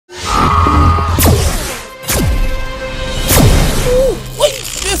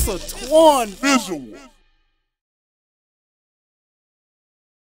one visual.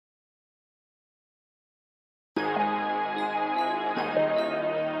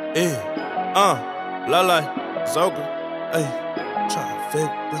 La Xoga,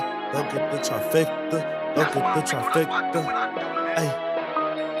 trifecta, look at the trifecta, look at the trifecta,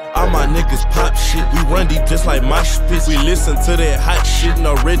 All my niggas pop shit, we run deep just like mosh pits. We listen to that hot shit,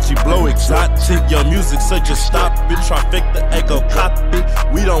 no Reggie blow exotic. Your music, so just stop it, trifecta, echo copy.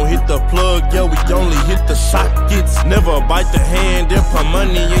 We don't hit the plug, yo, we only hit the sockets. Never bite the hand and put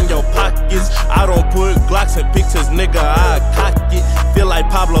money in your pockets. I don't put Glocks in pictures, nigga, I cock it. Feel like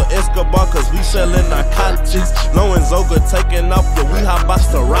Pablo Escobar, cause we sellin' narcotics. Low and Xoga taking off, yo, we hot box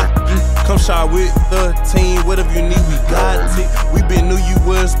the rocket. Come shot with the team, whatever you need, we got it. We been knew you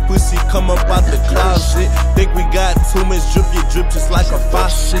was pussy, come up out the closet. Think we got too much drip, you drip just like a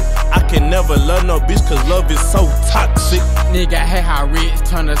faucet. I can never love no bitch, cause love is so toxic. Nigga hate how rich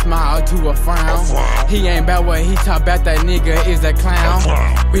turn a smile to a frown. He ain't about what he talk about, that nigga is a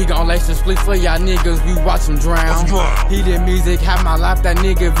clown. We gon' lay some split for y'all niggas, we watch him drown. He did music, half my life, that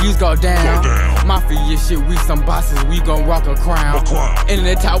nigga views go down. Mafia shit, we some bosses, we gon' rock a crown.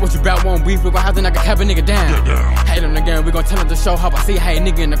 Internet talk, what you bout, won't beef, we gon' have to knock a cap a nigga down. Hate him again, we gon' tell him to show how I see, hey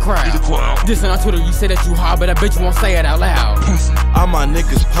nigga in the crowd. Dissing on Twitter, you say that you hard, but I bet you won't say it out loud. All my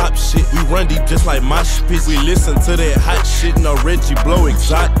niggas pop shit, we run deep just like mosh pits. We listen to that hot shit, no Reggie blow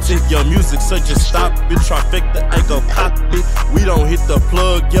exotic. Your music, so just stop it, trifecta, echo copy. We don't hit the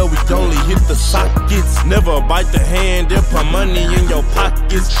plug, yo, we only hit the sockets. Never bite the hand and put money in your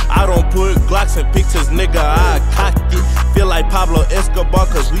pockets. I don't put Glocks in pictures, nigga, I cock it. Feel like Pablo Escobar,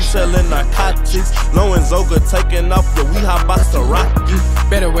 cause we sellin' narcotics. Low and Xoga taking off, yo, we hot box the rocket.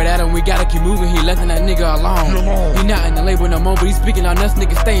 Better without him, we gotta keep moving, he letting that nigga alone. He not in the label no more, but he speaking on us,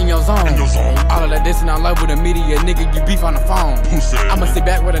 nigga, stay in your zone. All of that dissing on love with the media, nigga, you beef on the phone. I'ma sit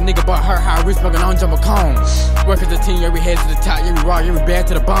back with a nigga bought her high wrist smoking on jumbo cones. Work as a team, every head to the top, every raw, every bad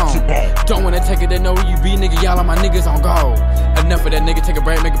to the bone. Don't wanna take it, they know where you be, nigga, y'all on my niggas on go. Enough of that nigga, take a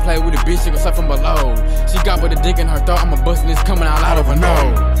break, make a play with a bitch, she gon' suck from below. She got with a dick in her throat, I'ma bust this coming out of her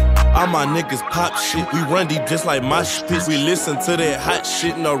nose. All my niggas pop shit, we run deep just like mosh pits. We listen to that hot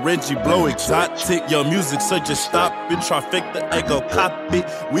shit, no Reggie blow exotic. Your music, so just stop it, trifecta, echo copy.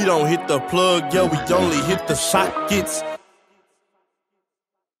 We don't hit the plug, yo, we only hit the sockets.